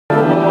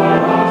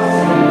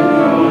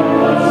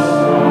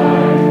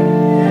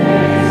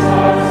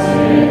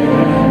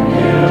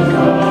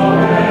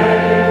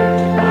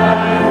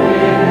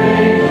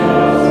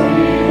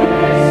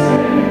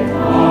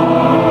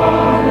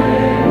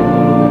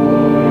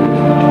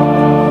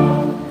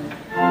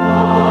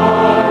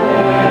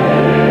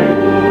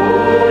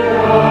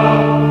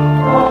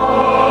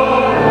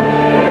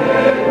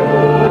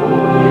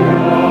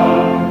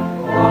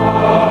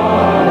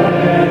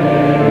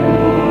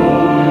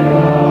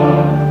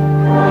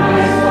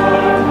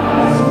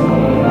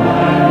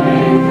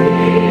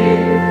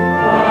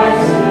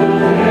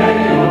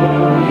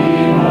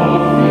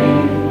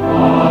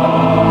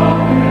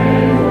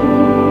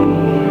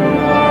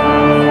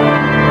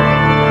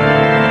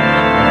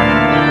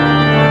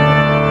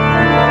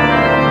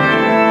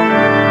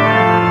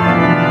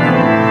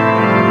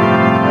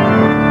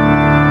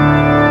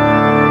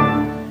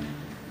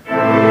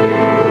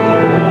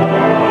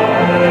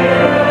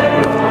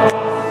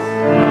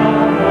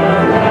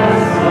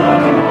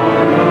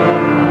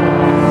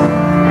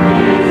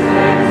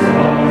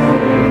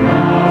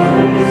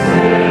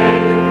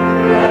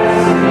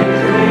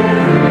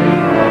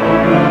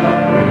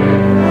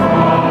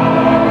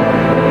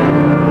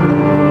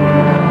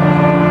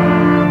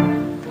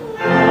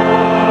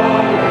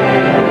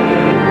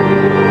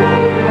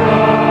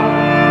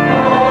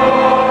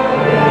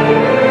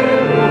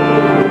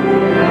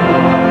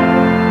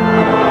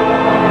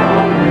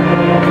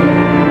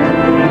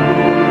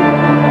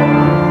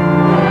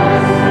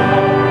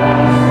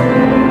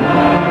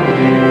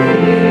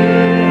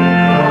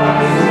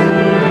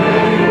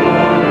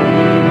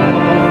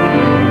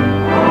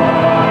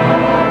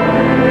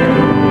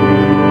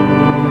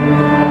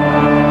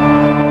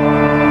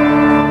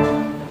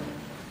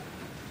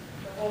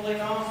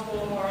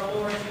gospel of our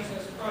Lord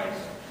Jesus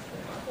Christ,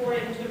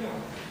 according to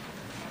Mark.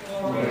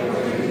 Glory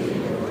to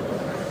you, Lord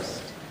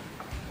Christ.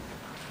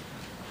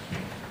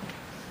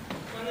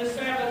 When the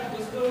Sabbath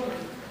was over,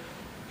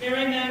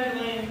 Mary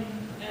Magdalene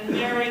and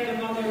Mary, the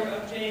mother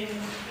of James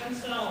and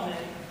Salome,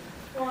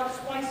 brought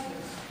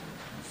spices,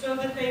 so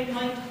that they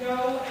might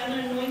go and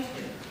anoint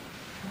him.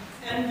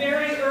 And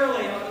very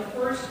early on the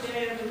first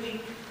day of the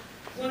week,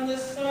 when the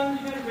sun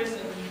had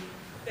risen,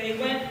 they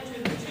went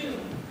to the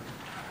tomb.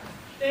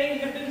 They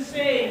had been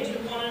saying to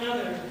one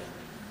another,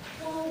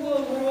 "Who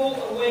will roll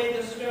away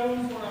the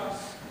stone for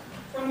us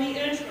from the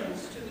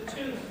entrance to the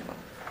tomb?"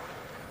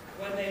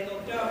 When they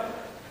looked up,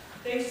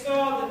 they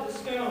saw that the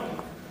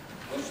stone,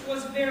 which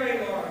was very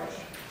large,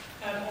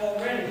 had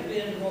already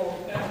been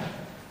rolled back.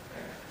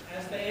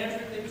 As they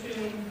entered the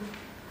tomb,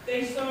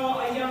 they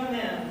saw a young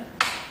man,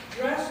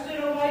 dressed in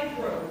a white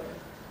robe,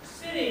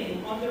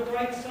 sitting on the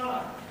right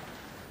side,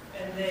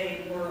 and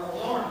they were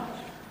alarmed.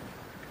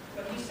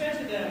 But he said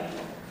to them,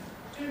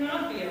 "Do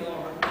not be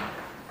alarmed.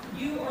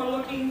 You are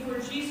looking for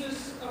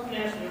Jesus of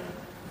Nazareth,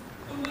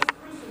 who was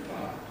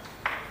crucified.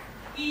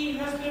 He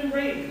has been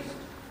raised.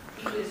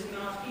 He is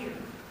not here.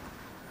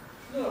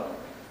 Look,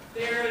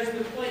 there is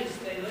the place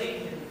they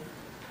laid him.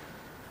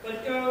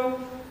 But go,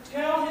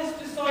 tell his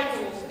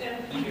disciples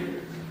and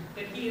Peter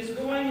that he is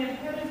going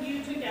ahead of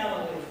you to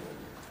Galilee,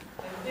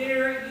 and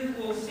there you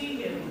will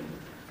see him,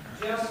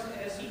 just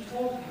as he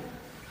told you."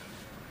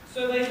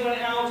 So they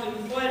went out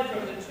and fled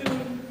from the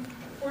tomb,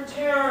 for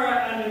terror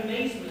and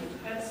amazement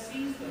had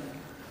seized them.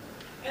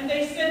 And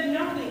they said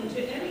nothing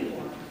to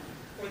anyone,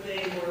 for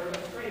they were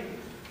afraid.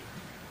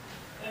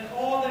 And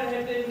all that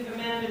had been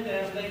commanded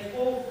them they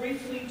told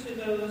briefly to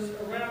those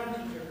around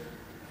Peter.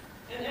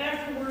 And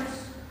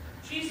afterwards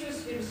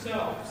Jesus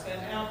himself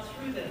sent out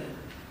through them,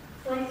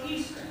 from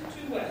east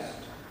to west,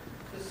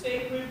 the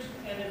sacred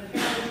and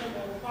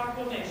imperishable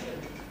proclamation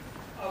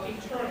of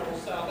eternal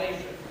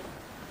salvation.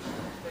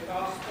 The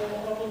Gospel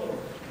of the Lord.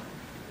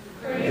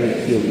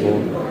 Praise you,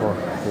 Lord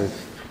Christ.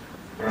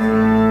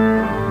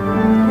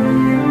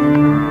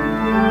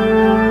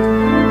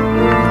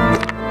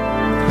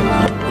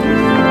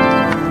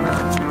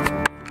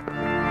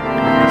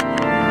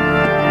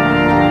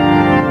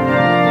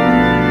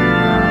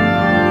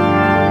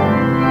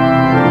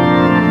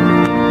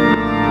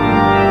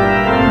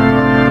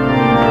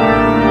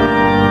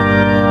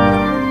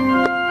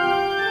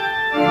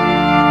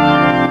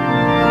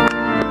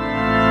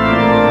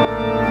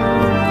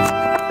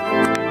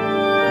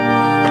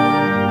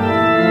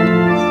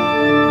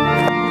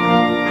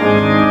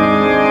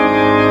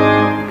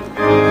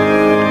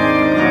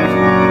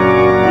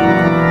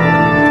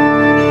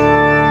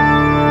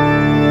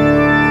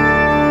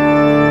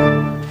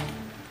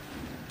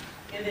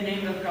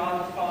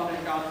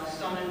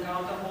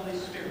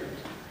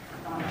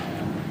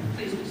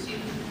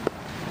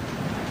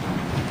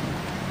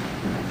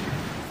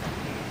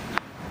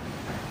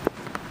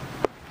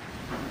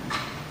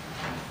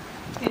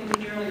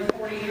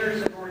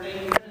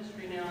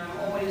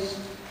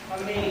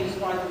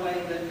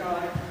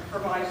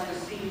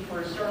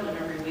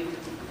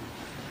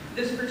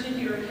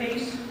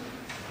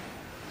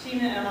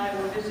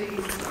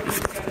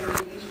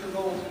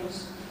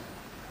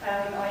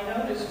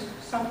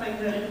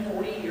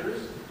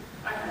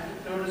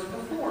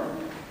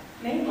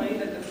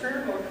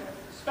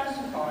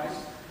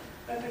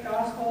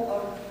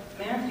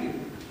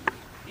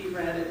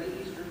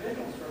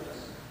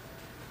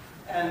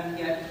 And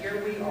yet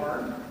here we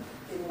are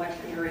in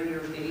lectionary year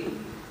B,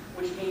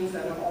 which means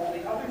that of all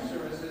the other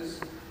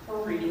services,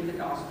 we're reading the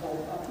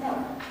Gospel of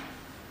Mark.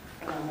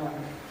 And I'm like,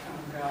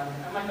 oh God,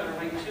 am I going to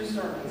write 2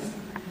 sermons?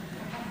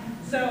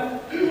 So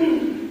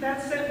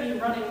that set me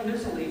running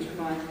busily to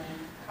my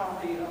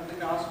copy of the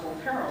Gospel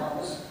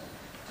Parallels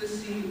to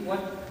see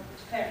what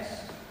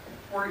texts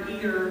were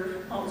either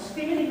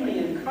outstandingly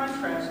in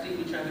contrast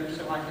to each other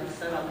so I could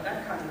set up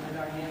that kind of a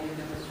dynamic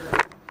in the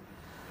sermon,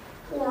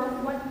 or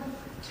what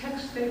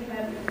text they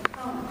had in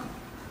common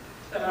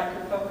that I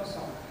could focus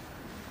on.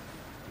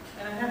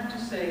 And I have to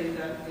say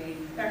that the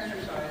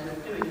exercise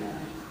of doing that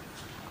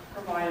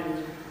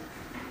provided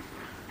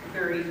a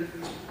very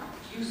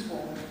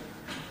useful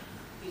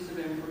piece of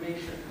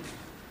information.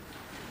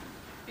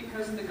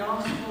 Because the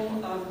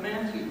Gospel of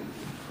Matthew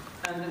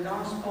and the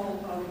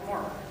Gospel of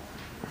Mark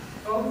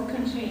both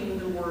contain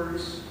the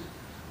words,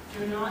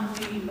 "Do not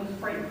be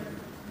afraid,"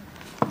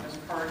 as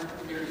part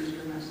of their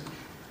Easter message.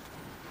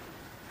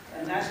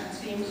 And that, it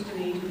seems to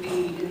me, to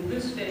be, in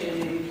this day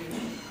and age,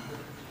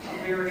 a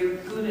very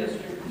good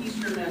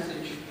Easter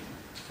message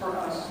for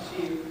us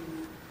to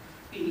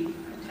be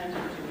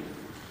attentive to.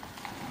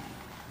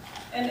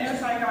 And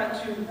as I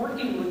got to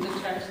working with the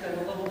text a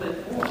little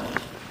bit more,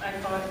 I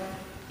thought,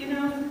 you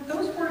know,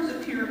 those words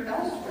appear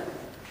elsewhere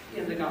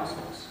in the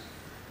Gospels.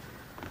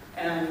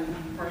 And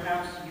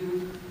perhaps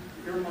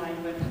your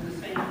mind went to the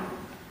same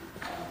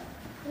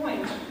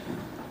point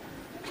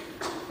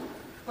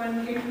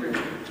when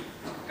Gabriel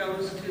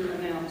goes to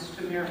announce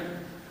to Mary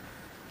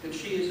that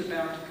she is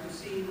about to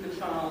conceive the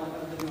child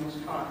of the Most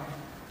High.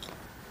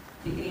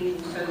 The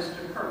angel says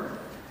to her,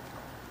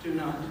 do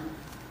not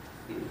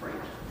be afraid.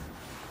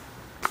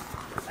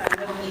 And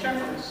when the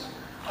shepherds,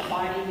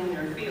 abiding in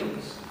their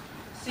fields,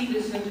 see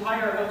this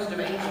entire host of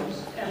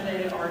angels, and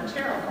they are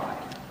terrified,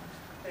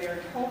 they are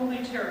totally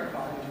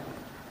terrified,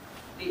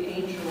 the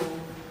angel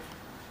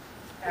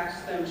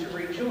asks them to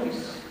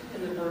rejoice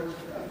in the birth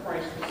of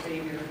Christ the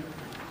Savior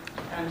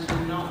and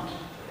to not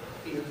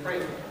be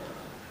afraid.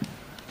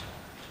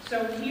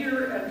 So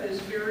here at this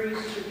very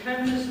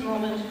stupendous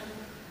moment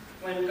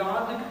when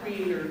God the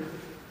Creator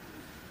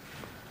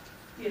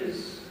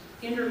is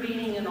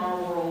intervening in our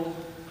world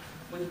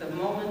with the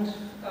moment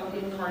of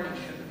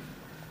incarnation,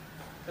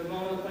 the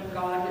moment when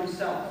God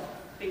himself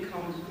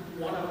becomes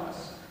one of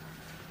us,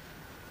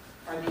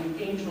 are the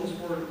angel's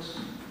words,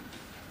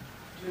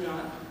 do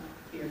not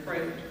be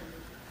afraid.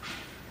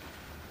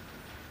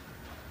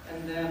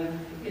 And then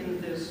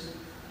in this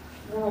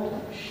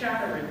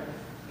world-shattering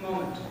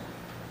moment,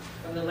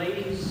 when the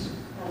ladies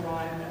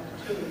arrive at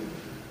the tomb,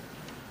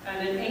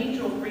 and an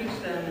angel greets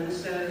them and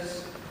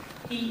says,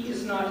 "He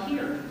is not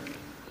here,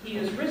 he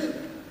is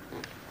risen."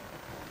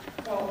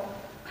 Well,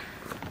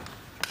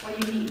 what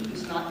do you mean,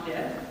 he's not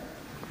dead?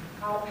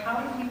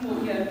 How do people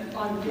get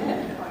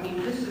undead? I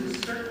mean, this is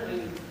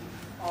certainly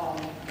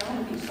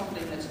going to be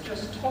something that's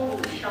just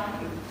totally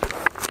shocking.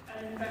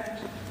 And in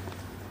fact,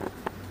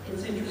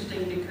 it's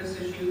interesting because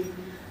as you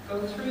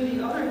go through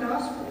the other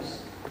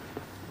Gospels,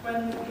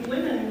 when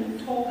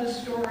women told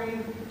this story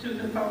to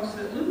the folks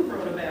that Luke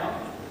wrote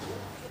about,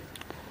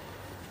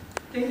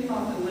 they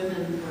thought the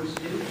women were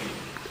stupid.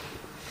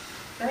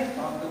 They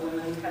thought the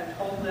women had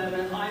told them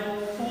an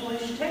idle,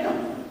 foolish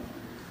tale.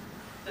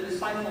 The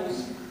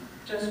disciples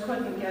just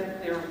couldn't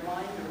get their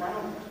mind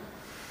around it.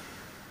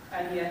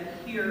 And yet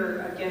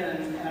here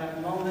again, at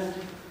a moment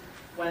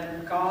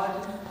when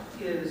God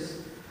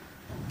is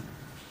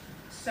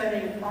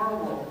setting our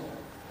world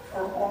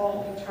for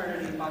all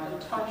eternity by the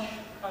touch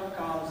of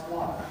God's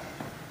love,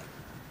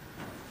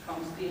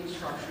 comes the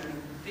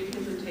instruction, the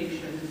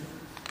invitation,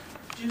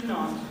 do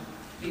not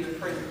be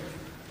afraid.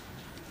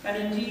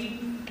 And indeed,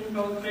 in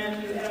both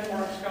Matthew and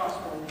Mark's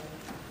Gospel,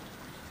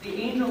 the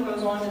angel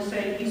goes on to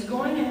say, he's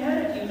going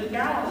ahead of you to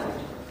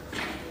Galilee.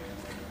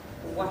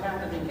 Well, what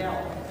happened in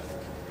Galilee?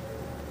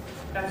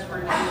 That's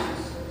where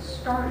Jesus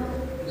started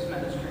his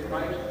ministry,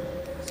 right?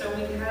 So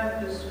we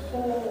have this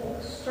whole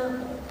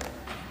circle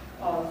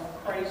of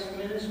Christ's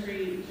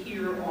ministry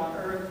here on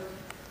earth.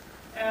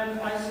 And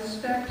I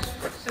suspect,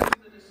 since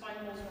the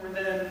disciples were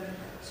then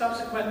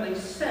subsequently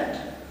sent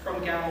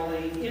from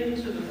Galilee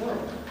into the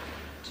world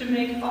to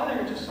make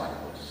other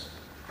disciples,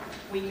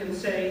 we can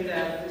say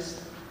that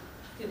this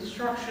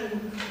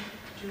instruction,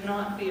 do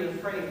not be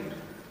afraid,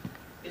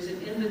 is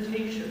an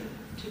invitation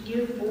to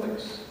give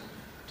voice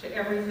to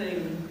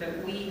everything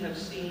that we have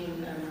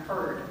seen and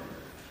heard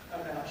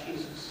about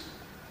Jesus.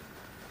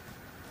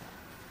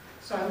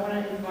 So I want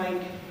to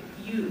invite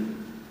you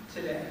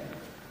today.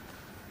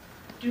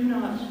 Do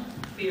not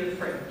be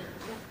afraid.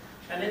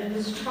 And in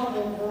this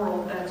troubled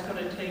world, that's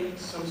going to take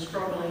some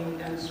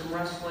struggling and some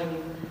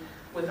wrestling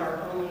with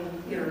our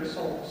own inner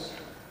souls.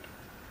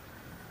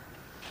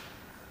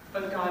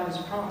 But God has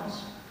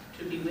promised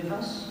to be with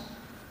us.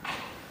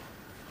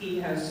 He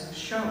has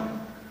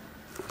shown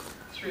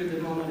through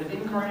the moment of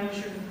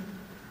incarnation,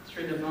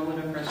 through the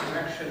moment of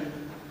resurrection,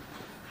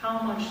 how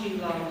much he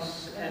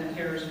loves and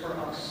cares for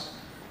us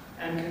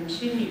and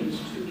continues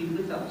to be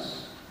with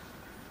us.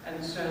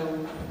 And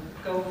so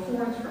go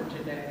forth from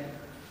today,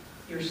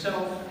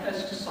 yourself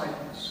as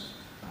disciples,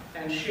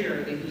 and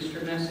share the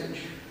Easter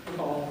message with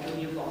all whom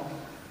you love.